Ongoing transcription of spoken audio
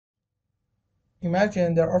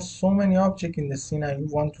Imagine there are so many objects in the scene and you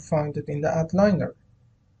want to find it in the outliner.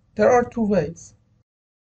 There are two ways.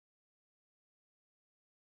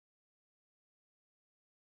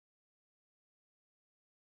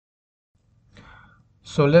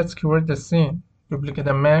 So let's create the scene. Duplicate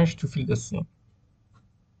a mesh to fill the scene.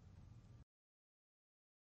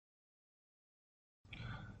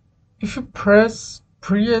 If you press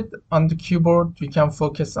period on the keyboard, you can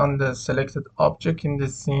focus on the selected object in the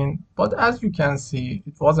scene, but as you can see,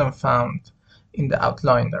 it wasn't found in the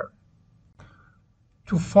outliner.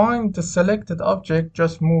 To find the selected object,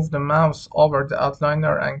 just move the mouse over the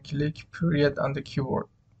outliner and click period on the keyboard.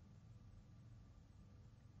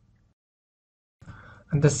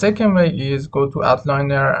 And the second way is go to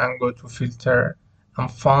outliner and go to filter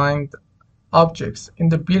and find objects. In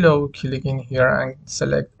the below, click in here and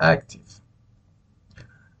select active.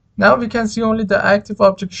 Now we can see only the active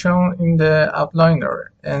object shown in the outliner,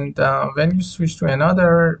 and when you switch to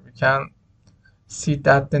another, we can see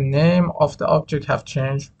that the name of the object have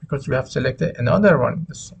changed because we have selected another one in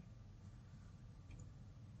the scene.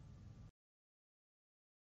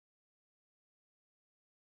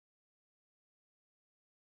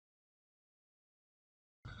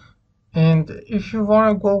 And if you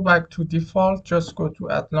want to go back to default, just go to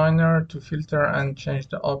outliner to filter and change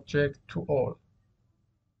the object to all.